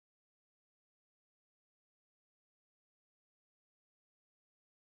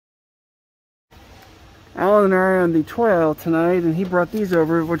Alan and I are on the toy aisle tonight, and he brought these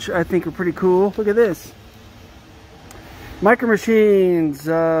over, which I think are pretty cool. Look at this. Micro Machines,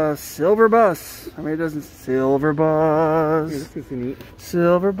 Silver Bus. I mean, it doesn't Silver Bus. Yeah, this is neat.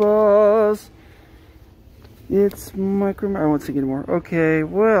 Silver Bus. It's micro. I won't say anymore. Okay,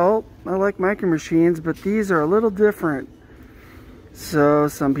 well, I like Micro Machines, but these are a little different. So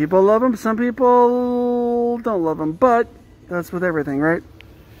some people love them, some people don't love them, but that's with everything, right?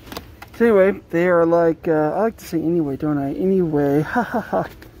 So anyway, they are like, I like to say anyway, don't I? Anyway, ha ha ha.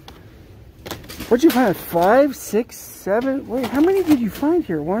 What'd you find? 5, 6, 7? Wait, how many did you find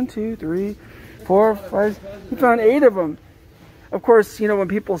here? 1, 2, 3, 4, 5. You found 8 of them. Of course, you know, when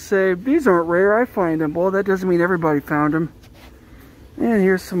people say, these aren't rare, I find them. Well, that doesn't mean everybody found them. And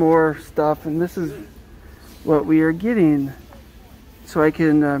here's some more stuff, and this is what we are getting. So I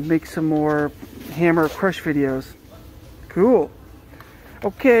can make some more hammer crush videos. Cool.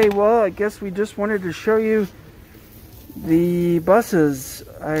 Okay, well, I guess we just wanted to show you the buses.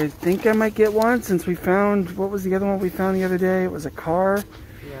 I think I might get one since we found, what was the other one we found the other day? It was a car.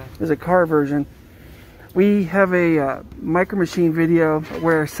 Yeah. It was a car version. We have a Micro Machine video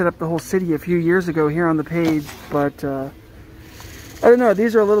where I set up the whole city a few years ago here on the page, but I don't know.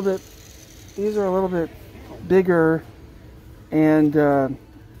 These are a little bit bigger, and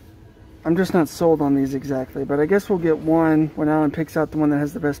I'm just not sold on these exactly. But I guess we'll get one when Alan picks out the one that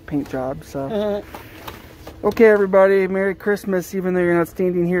has the best paint job. So. Okay, everybody, Merry Christmas. Even though you're not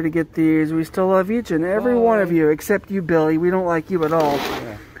standing here to get these, we still love each and every one of you, except you, Billy. We don't like you at all.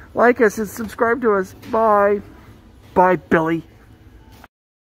 Yeah. Like us and subscribe to us. Bye. Bye, Billy.